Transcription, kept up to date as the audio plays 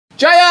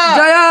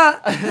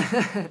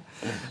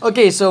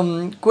Okay,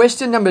 so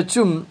question number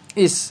 2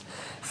 is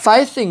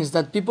 5 things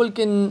that people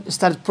can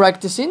start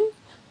practicing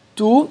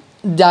to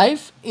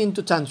dive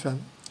into Tantra.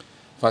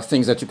 5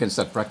 things that you can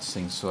start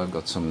practicing. So I've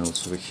got some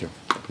notes over here.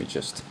 Let me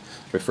just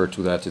refer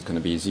to that. It's going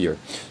to be easier.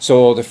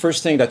 So the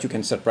first thing that you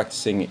can start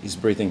practicing is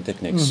breathing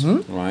techniques,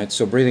 right?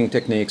 So breathing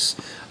techniques,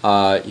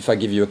 if I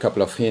give you a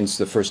couple of hints,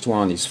 the first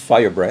one is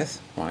fire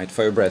breath, right?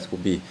 Fire breath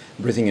would be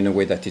breathing in a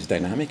way that is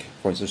dynamic.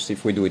 For instance,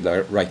 if we do it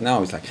right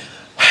now, it's like,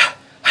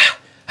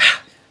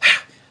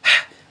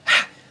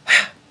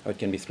 or it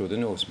can be through the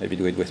nose. Maybe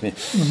do it with me.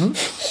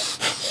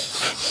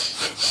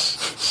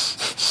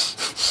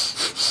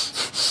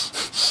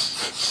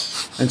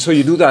 And so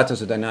you do that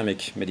as a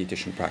dynamic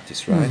meditation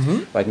practice, right?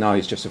 Right now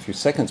it's just a few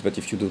seconds, but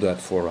if you do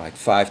that for like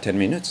 5-10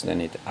 minutes,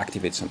 then it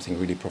activates something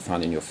really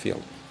profound in your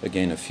field.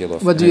 Again, a field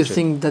of What energy. do you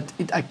think that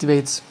it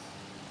activates?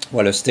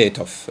 Well, a state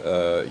of,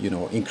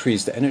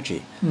 increased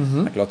energy,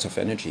 like lots of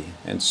energy.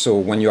 And so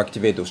when you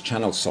activate those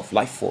channels of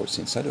life force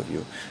inside of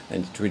you,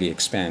 then it really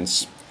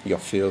expands your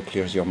field,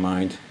 clears your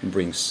mind,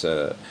 brings,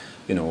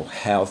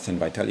 health and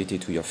vitality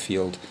to your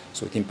field.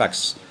 So it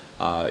impacts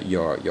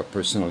your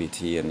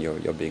personality and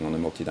your being on a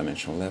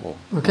multidimensional level.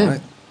 Okay.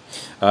 Right?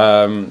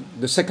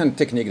 The second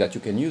technique that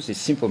you can use is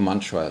simple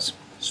mantras.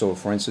 So,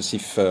 for instance,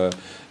 if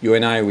you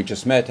and I, we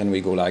just met and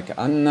we go like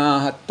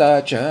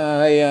Anahata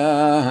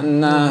Jaya,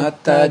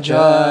 Anahata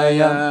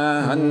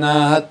Jaya,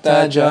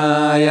 Anahata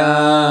Jaya,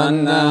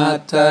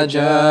 Anahata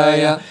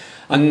Jaya,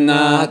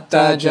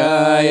 Anahata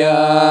Jaya,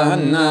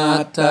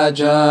 Anahata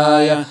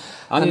Jaya,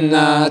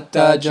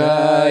 Anahata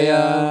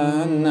Jaya,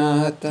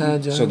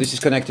 Anahata Jaya. So this is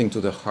connecting to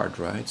the heart,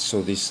 right?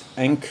 So this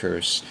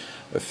anchors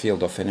a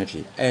field of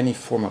energy. Any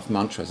form of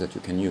mantras that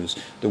you can use.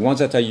 The ones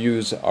that I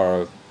use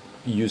are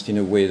used in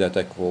a way that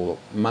I call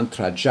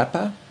mantra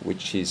japa,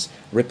 which is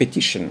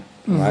repetition,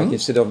 right?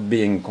 Instead of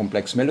being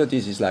complex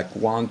melodies, it's like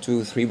 1,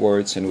 2, 3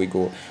 words, and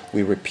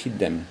we repeat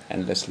them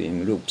endlessly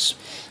in loops.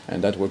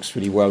 And that works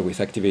really well with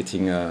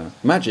activating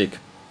magic.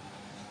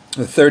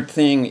 The third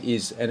thing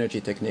is energy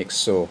techniques.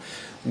 So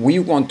we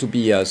want to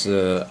be, as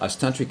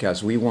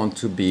tantrikas, we want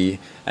to be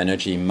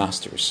energy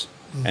masters.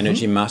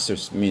 Energy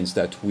masters means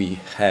that we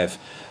have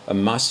a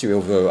mastery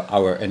over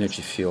our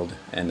energy field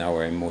and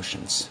our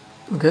emotions.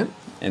 Okay.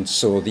 And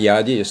so the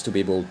idea is to be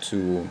able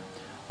to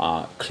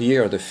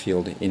clear the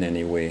field in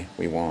any way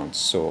we want.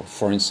 So,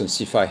 for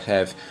instance, if I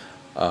have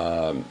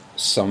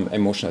some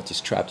emotion that is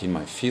trapped in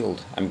my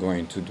field, I'm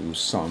going to do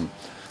some,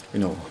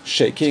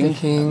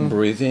 shaking,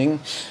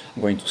 breathing.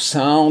 I'm going to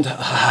sound,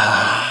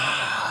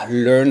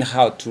 learn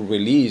how to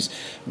release,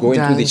 go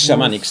into the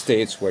shamanic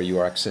states where you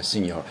are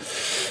accessing your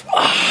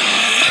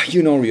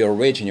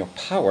rage and your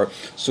power.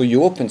 So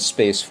you open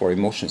space for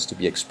emotions to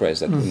be expressed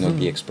that would not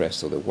be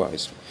expressed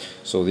otherwise.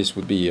 So this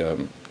would be,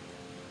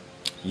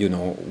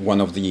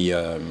 one of the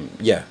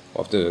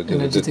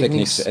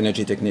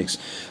energy techniques.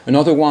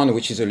 Another one,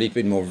 which is a little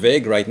bit more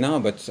vague right now,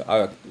 but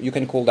you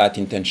can call that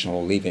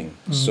intentional living.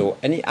 So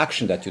any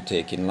action that you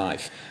take in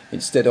life,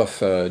 instead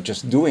of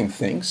just doing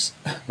things,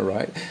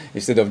 right?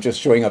 Instead of just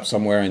showing up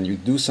somewhere and you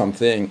do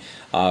something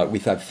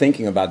without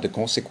thinking about the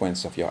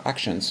consequence of your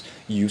actions,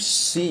 you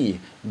see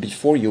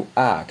before you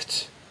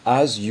act,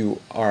 as you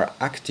are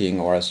acting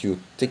or as you're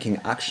taking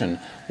action,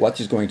 what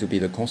is going to be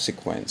the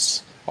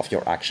consequence of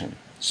your action.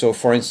 So,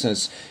 for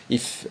instance,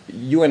 if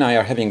you and I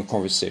are having a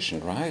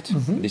conversation, right?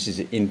 This is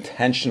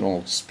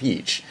intentional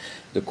speech.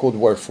 The code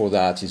word for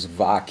that is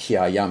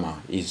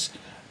Vakyayama, is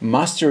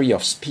mastery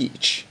of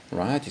speech,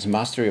 right? It's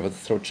mastery of the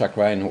throat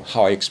chakra and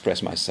how I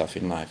express myself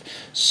in life.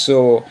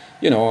 So,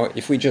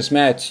 if we just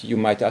met, you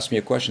might ask me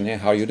a question, hey,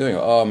 how are you doing?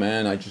 Oh,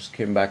 man, I just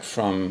came back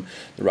from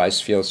the rice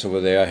fields over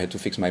there. I had to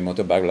fix my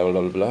motorbike, blah,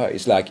 blah, blah, blah.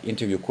 It's like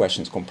interview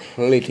questions,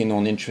 completely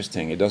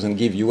non-interesting. It doesn't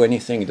give you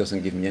anything. It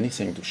doesn't give me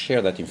anything to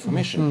share that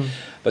information.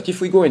 But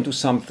if we go into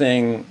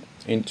something,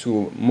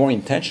 into more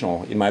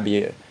intentional, it might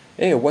be,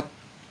 hey, what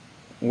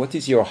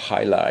is your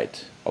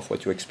highlight of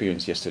what you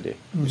experienced yesterday?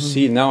 You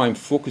see, now I'm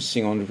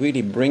focusing on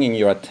really bringing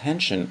your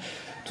attention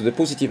to the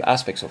positive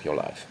aspects of your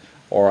life.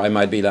 Or I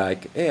might be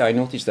like, hey, I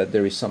noticed that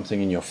there is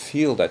something in your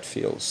field that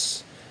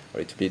feels a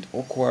little bit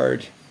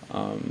awkward.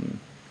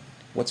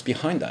 What's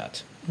behind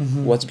that?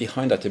 What's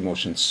behind that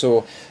emotion?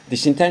 So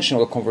this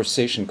intentional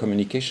conversation,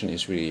 communication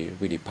is really,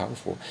 really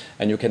powerful.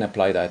 And you can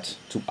apply that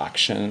to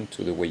action,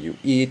 to the way you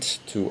eat,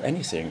 to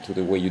anything, to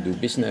the way you do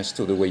business,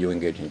 to the way you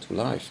engage into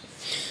life.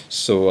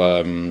 So,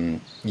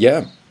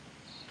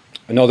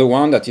 Another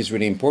one that is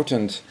really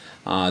important,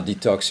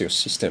 detox your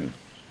system,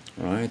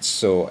 right?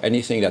 So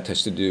anything that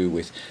has to do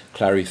with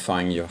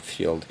clarifying your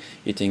field,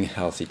 eating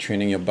healthy,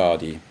 training your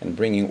body, and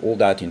bringing all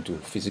that into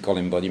physical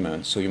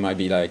embodiment. So you might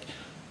be like,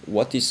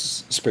 what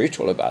is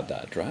spiritual about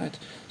that, right?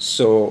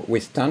 So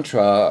with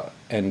Tantra,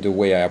 and the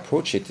way I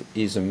approach it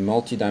is a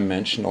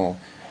multidimensional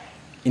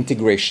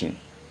integration.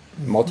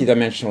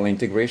 Multidimensional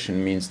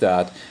integration means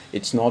that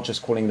it's not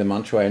just calling the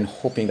mantra and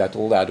hoping that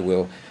all that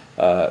will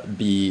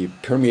be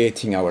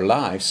permeating our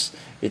lives.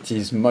 It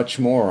is much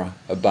more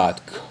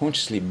about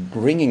consciously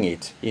bringing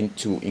it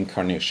into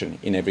incarnation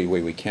in every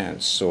way we can.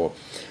 So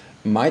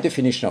my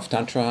definition of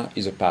Tantra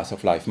is a path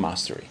of life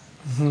mastery.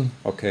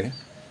 Okay?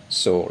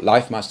 So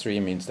life mastery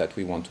means that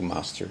we want to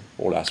master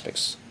all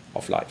aspects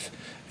of life.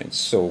 And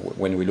so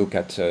when we look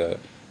at,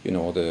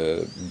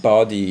 the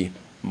body,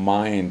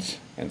 mind,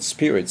 and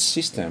spirit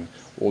system,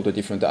 all the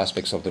different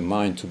aspects of the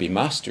mind to be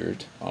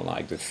mastered are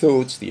like the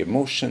thoughts, the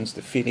emotions,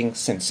 the feelings,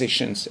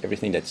 sensations,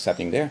 everything that's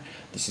happening there.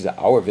 This is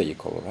our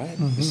vehicle, right?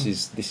 This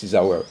is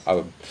our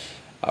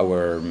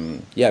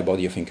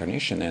body of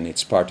incarnation, and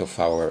it's part of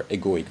our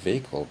egoic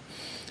vehicle.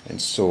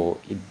 And so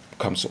it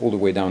comes all the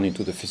way down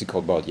into the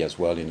physical body as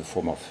well, in the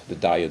form of the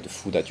diet, the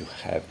food that you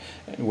have,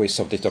 and ways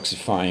of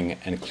detoxifying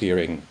and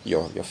clearing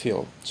your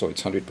field. So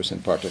it's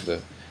 100% part of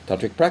the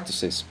tantric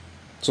practices.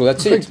 So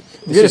that's Perfect.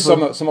 it. This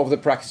is some of the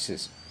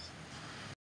practices.